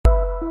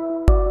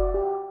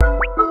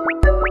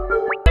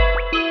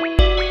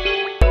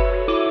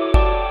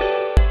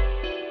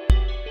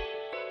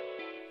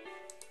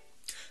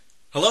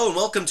Hello and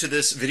welcome to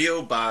this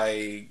video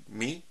by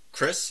me,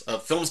 Chris,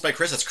 of Films by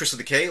Chris. That's Chris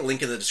with a K,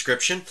 link in the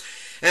description.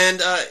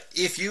 And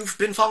if you've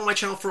been following my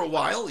channel for a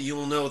while, you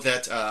will know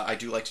that I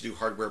do like to do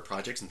hardware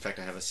projects. In fact,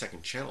 I have a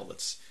second channel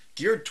that's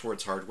geared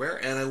towards hardware,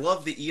 and I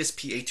love the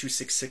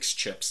ESP8266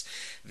 chips.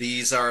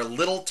 These are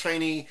little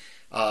tiny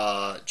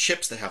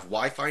chips that have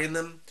Wi-Fi in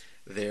them.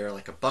 They're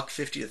like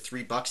 $1.50 to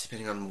 $3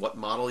 depending on what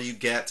model you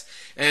get.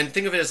 And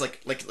think of it as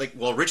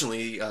well,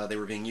 originally they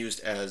were being used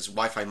as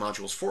Wi-Fi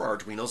modules for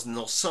Arduinos, and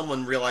then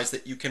someone realized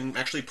that you can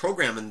actually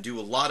program and do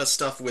a lot of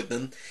stuff with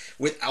them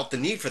without the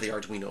need for the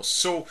Arduinos.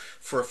 So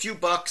for a few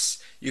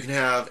bucks, you can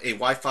have a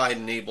Wi-Fi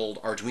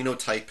enabled Arduino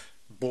type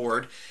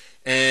board.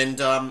 And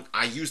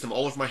I use them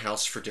all over my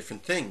house for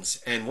different things.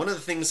 And one of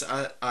the things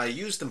I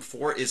use them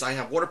for is I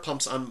have water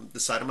pumps on the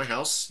side of my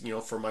house,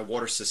 for my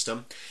water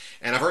system.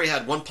 And I've already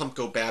had one pump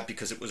go bad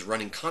because it was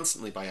running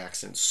constantly by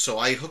accident. So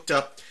I hooked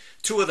up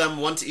two of them,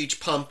 one to each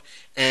pump,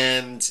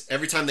 and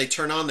every time they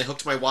turn on, they hook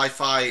to my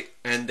Wi-Fi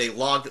and they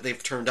log that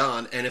they've turned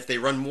on. And if they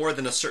run more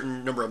than a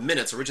certain number of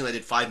minutes, originally I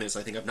did 5 minutes,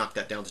 I think I've knocked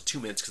that down to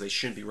 2 minutes because they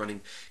shouldn't be running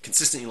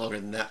consistently longer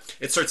than that,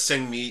 it starts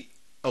sending me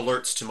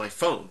alerts to my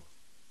phone.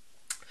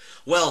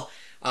 Well,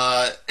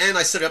 and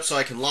I set it up so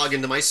I can log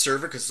into my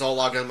server because it's all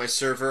logged on my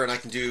server, and I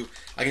can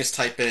just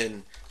type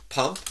in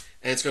pump,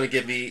 and it's going to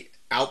give me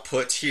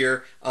output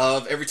here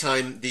of every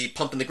time the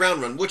pump in the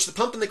ground run, which the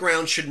pump in the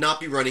ground should not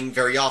be running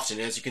very often.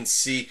 As you can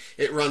see,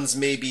 it runs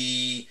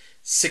maybe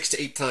 6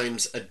 to 8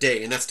 times a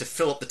day, and that's to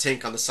fill up the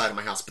tank on the side of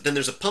my house. But then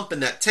there's a pump in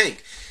that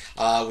tank,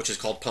 which is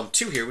called pump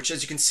 2 here, which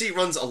as you can see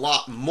runs a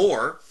lot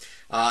more.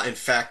 In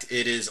fact,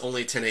 it is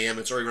only 10 a.m.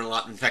 It's already run a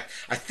lot. In fact,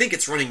 I think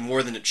it's running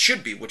more than it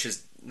should be, which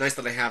is nice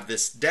that I have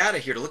this data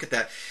here to look at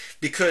that,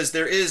 because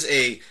there is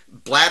a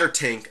bladder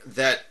tank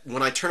that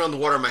when I turn on the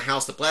water in my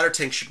house, the bladder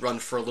tank should run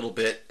for a little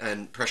bit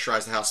and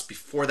pressurize the house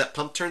before that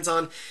pump turns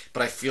on,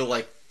 but I feel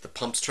like the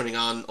pump's turning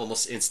on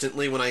almost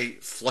instantly when I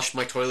flush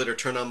my toilet or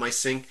turn on my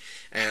sink,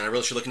 and I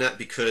really should look at that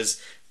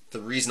because the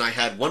reason I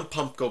had one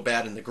pump go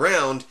bad in the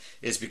ground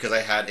is because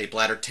I had a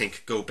bladder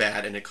tank go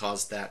bad, and it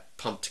caused that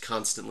pump to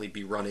constantly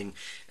be running,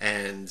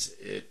 and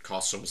it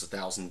cost almost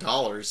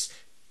 $1,000.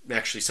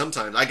 Actually,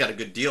 sometimes I got a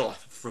good deal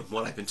from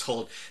what I've been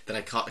told that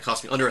it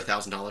cost me under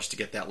 $1,000 to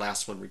get that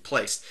last one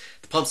replaced.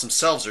 The pumps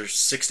themselves are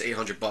 $600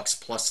 to $800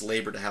 plus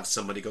labor to have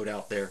somebody go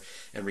out there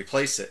and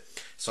replace it.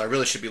 So I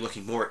really should be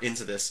looking more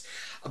into this.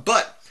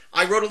 But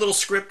I wrote a little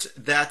script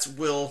that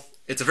will.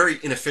 It's a very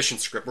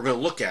inefficient script. We're going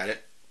to look at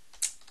it.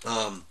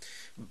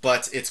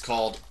 But it's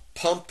called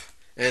pump,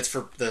 and it's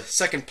for the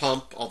second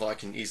pump, although I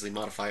can easily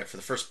modify it for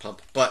the first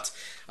pump, but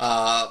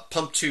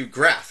pump 2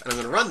 graph, and I'm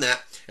going to run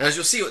that, and as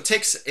you'll see, it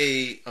takes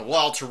a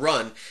while to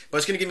run, but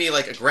it's going to give me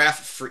like a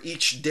graph for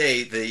each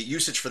day, the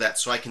usage for that,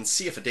 so I can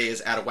see if a day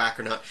is out of whack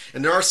or not.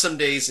 And there are some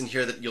days in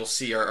here that you'll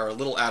see are a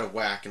little out of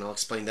whack, and I'll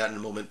explain that in a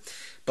moment.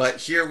 But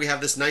here we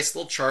have this nice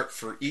little chart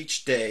for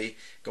each day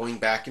going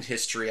back in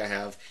history. I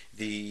have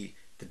the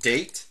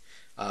date,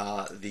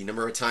 the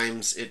number of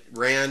times it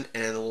ran,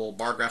 and a little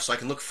bar graph, so I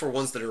can look for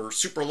ones that are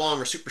super long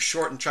or super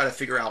short and try to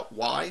figure out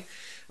why.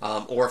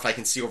 Or if I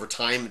can see over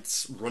time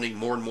it's running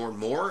more and more and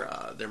more,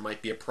 there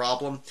might be a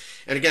problem.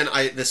 And again,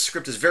 this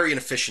script is very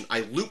inefficient.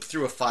 I loop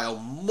through a file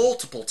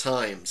multiple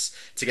times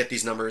to get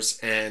these numbers,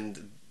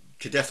 and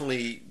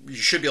you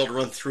should be able to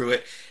run through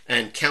it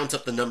and count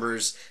up the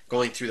numbers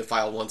going through the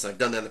file once. I've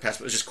done that in the past,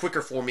 but it was just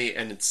quicker for me,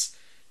 and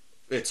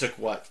it took,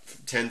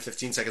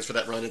 10-15 seconds for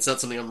that run. It's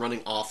not something I'm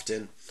running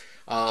often.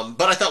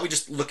 But I thought we'd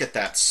just look at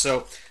that.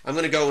 So I'm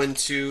going to go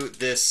into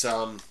this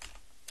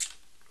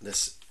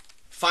this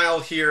file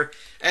here,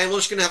 and we're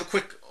just going to have a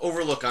quick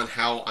overlook on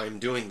how I'm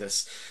doing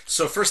this.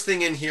 So first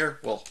thing in here,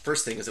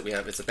 first thing is that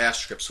it's a bash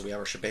script, so we have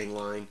our shebang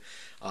line,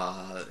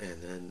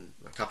 and then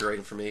copyright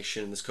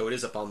information. This code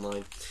is up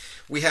online.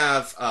 We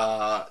have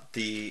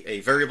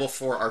a variable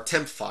for our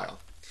temp file.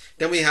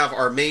 Then we have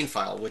our main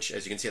file, which,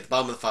 as you can see at the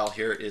bottom of the file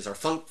here, is our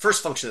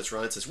first function that's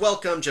run. It says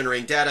welcome,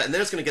 generating data, and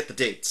then it's going to get the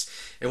dates.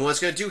 And what it's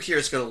going to do here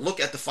is going to look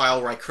at the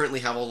file where I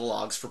currently have all the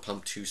logs for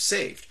pump 2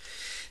 saved.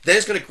 Then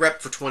it's going to grep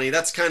for 20.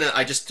 That's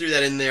I just threw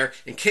that in there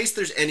in case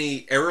there's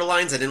any error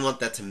lines. I didn't want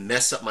that to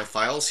mess up my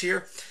files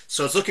here.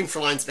 So it's looking for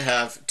lines that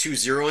have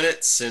 20 in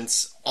it,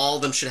 since all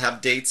of them should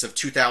have dates of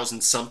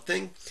 2000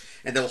 something.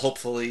 And then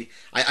hopefully,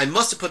 I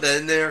must have put that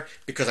in there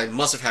because I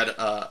must have had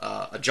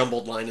a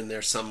jumbled line in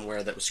there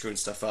somewhere that was screwing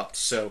stuff up.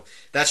 So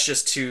that's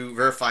just to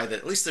verify that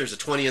at least there's a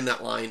 20 in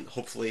that line,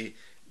 hopefully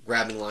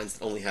grabbing lines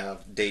that only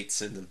have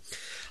dates in them.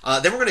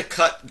 Then we're going to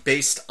cut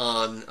based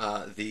on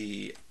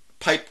the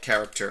pipe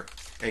character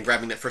and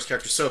grabbing that first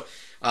character. So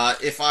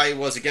if I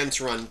was again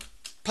to run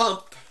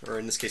pump, or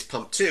in this case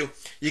pump 2,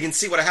 you can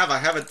see what I have. I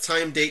have a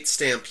time date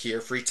stamp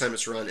here for each time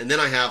it's run, and then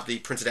I have the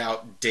printed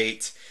out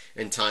date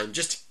and time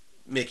just to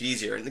make it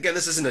easier. And again,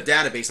 this isn't a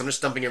database. I'm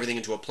just dumping everything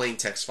into a plain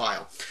text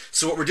file.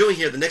 So what we're doing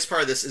here, the next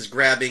part of this is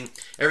grabbing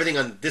everything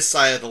on this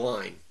side of the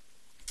line.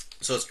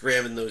 So it's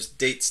grabbing those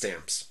date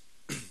stamps.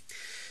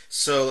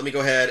 So let me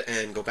go ahead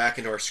and go back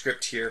into our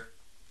script here.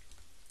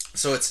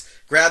 So it's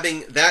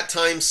grabbing that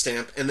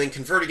timestamp and then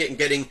converting it and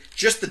getting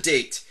just the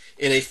date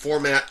in a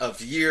format of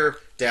year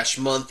dash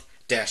month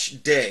dash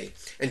day,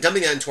 and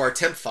dumping that into our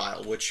temp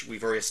file, which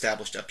we've already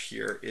established up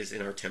here is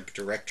in our temp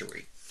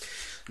directory.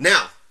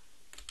 Now,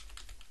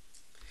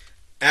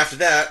 after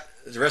that,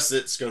 the rest of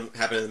it's going to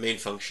happen in the main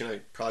function.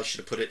 I probably should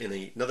have put it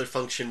in another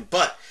function,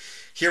 but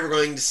here we're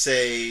going to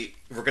say,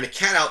 we're going to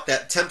cat out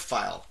that temp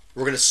file.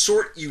 We're going to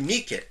sort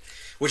unique it,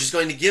 which is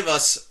going to give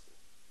us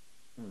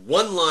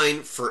one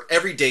line for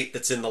every date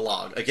that's in the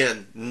log.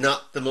 Again,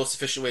 not the most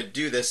efficient way to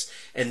do this.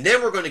 And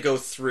then we're going to go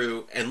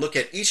through and look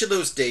at each of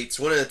those dates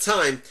one at a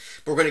time,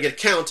 but we're going to get a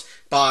count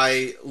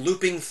by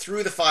looping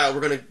through the file.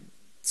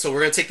 So we're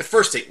going to take the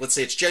first date. Let's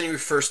say it's January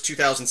 1st,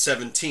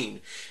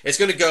 2017. It's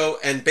going to go,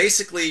 and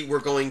basically we're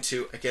going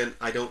to, again,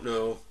 I don't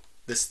know,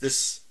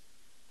 this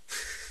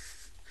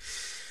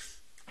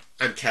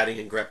I'm catting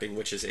and grepping,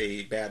 which is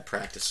a bad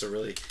practice. So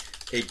really,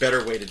 a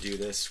better way to do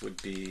this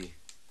would be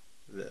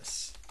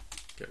this.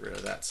 Get rid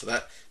of that. So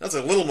that's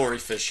a little more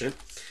efficient.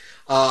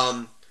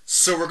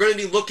 So we're going to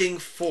be looking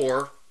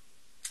for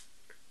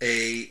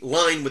a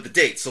line with the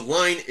date. So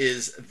line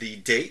is the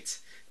date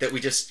that we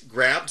just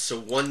grabbed. So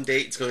one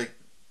date, it's going to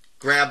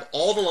grab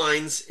all the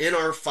lines in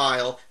our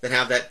file that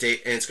have that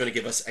date, and it's going to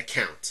give us a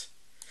count.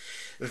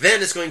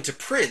 Then it's going to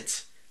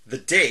print the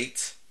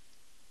date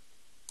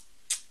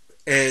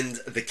and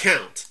the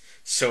count.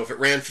 So if it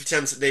ran 50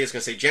 times a day, it's going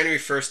to say January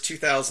 1st,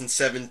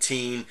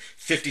 2017,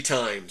 50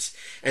 times.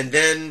 And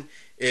then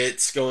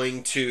it's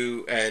going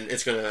to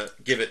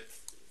give it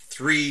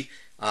 3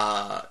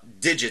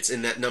 digits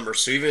in that number.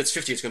 So even if it's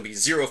 50, it's going to be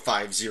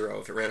 050.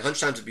 If it ran 100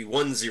 times, it would be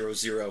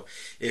 100.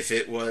 If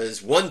it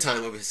was one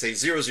time, it would say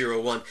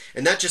 001.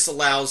 And that just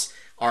allows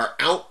our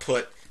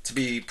output to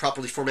be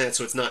properly formatted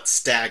so it's not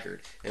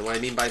staggered. And what I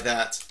mean by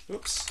that,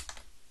 oops,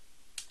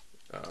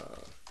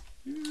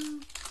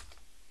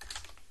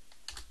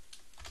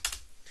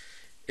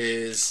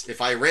 is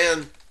if I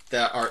ran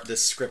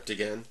this script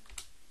again,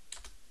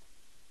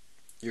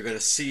 you're going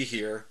to see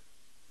here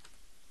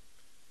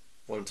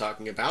what I'm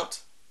talking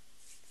about.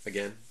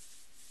 Again,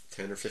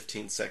 10 or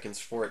 15 seconds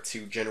for it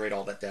to generate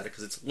all that data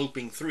because it's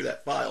looping through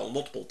that file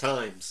multiple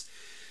times.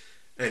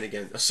 And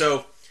again,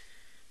 so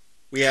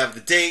we have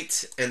the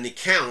date and the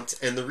count,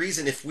 and the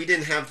reason, if we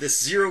didn't have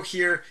this 0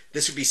 here,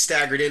 this would be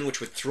staggered in, which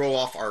would throw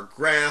off our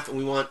graph, and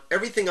we want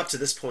everything up to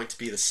this point to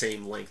be the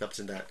same length, up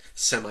to that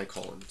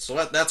semicolon.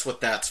 So that's what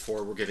that's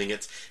for. We're giving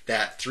it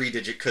that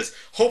 3-digit, because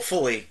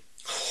hopefully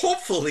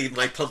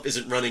my pump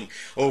isn't running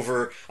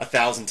over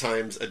 1,000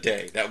 times a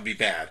day. That would be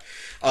bad.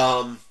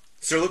 So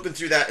we're looping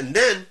through that, and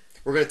then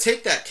we're going to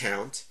take that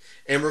count,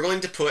 and we're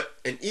going to put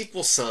an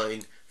equal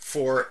sign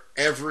for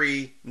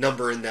every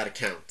number in that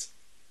account.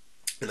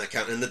 And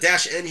the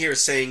dash n here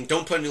is saying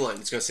don't put a new line.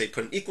 It's going to say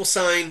put an equal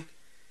sign,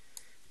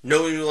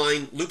 no new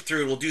line, loop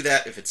through, and we'll do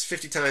that. If it's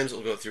 50 times,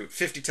 we'll go through it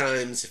 50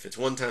 times. If it's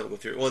 1 time, we'll go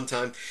through it 1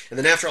 time. And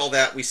then after all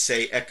that, we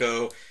say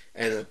echo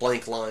and a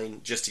blank line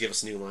just to give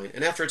us a new line.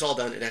 And after it's all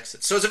done, it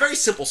exits. So it's a very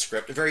simple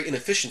script, a very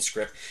inefficient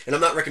script, and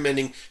I'm not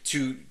recommending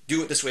to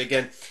do it this way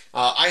again.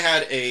 I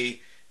had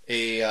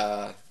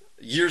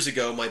years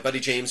ago, my buddy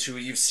James, who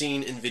you've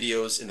seen in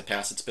videos in the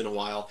past, it's been a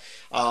while,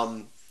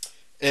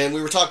 and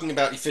we were talking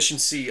about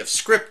efficiency of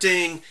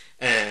scripting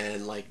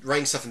and like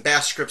writing stuff in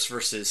bash scripts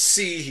versus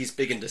C. He's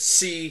big into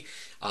C.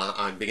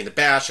 I'm big into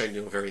bash. I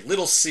know very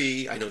little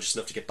C. I know just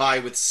enough to get by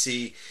with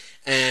C.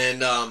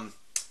 And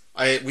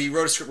we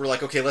wrote a script. We're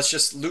like, okay, let's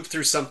just loop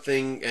through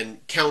something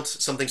and count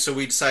something. So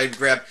we decided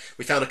to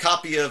we found a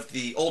copy of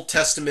the Old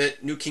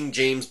Testament, New King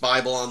James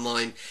Bible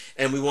online,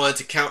 and we wanted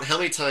to count how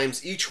many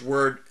times each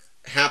word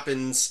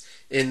happens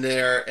in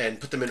there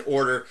and put them in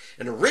order.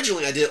 And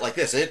originally I did it like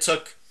this, and it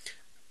took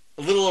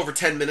a little over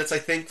 10 minutes, I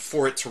think,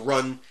 for it to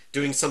run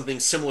doing something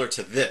similar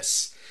to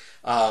this,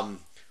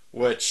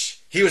 which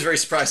he was very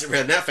surprised it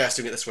ran that fast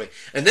doing it this way.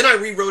 And then I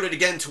rewrote it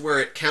again to where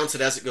it counts it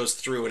as it goes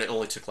through, and it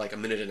only took like 1.5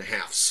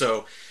 minutes.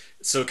 So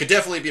it could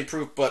definitely be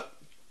improved, but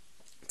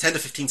 10 to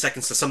 15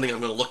 seconds is something I'm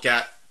going to look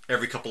at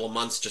every couple of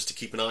months just to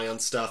keep an eye on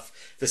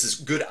stuff. This is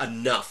good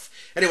enough.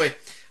 Anyway,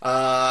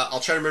 I'll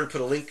try to remember to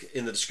put a link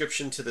in the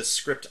description to this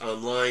script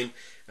online,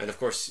 and of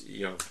course,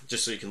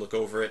 just so you can look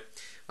over it.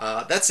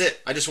 That's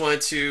it. I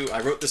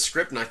wrote this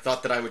script and I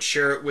thought that I would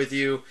share it with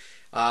you.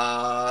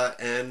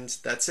 And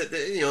that's it.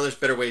 There's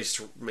better ways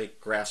to make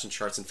graphs and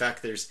charts. In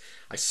fact,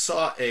 I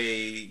saw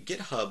a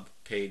GitHub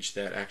page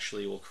that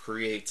actually will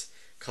create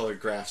colored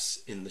graphs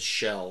in the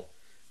shell,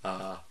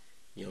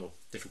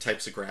 different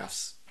types of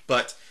graphs.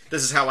 But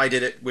this is how I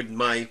did it with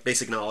my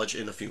basic knowledge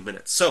in a few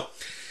minutes. So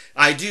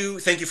I do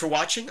thank you for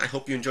watching. I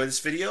hope you enjoyed this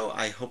video.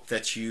 I hope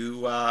that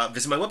you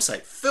visit my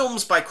website,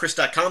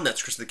 filmsbychris.com.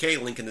 That's Chris with a K,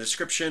 link in the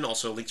description.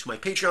 Also a link to my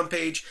Patreon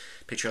page,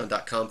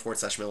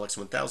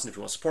 patreon.com/MelX1000 if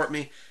you want to support me.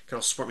 You can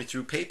also support me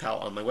through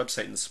PayPal on my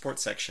website in the support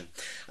section.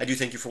 I do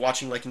thank you for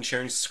watching, liking,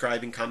 sharing,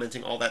 subscribing,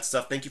 commenting, all that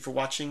stuff. Thank you for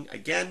watching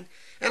again,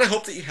 and I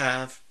hope that you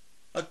have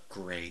a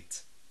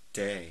great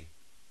day.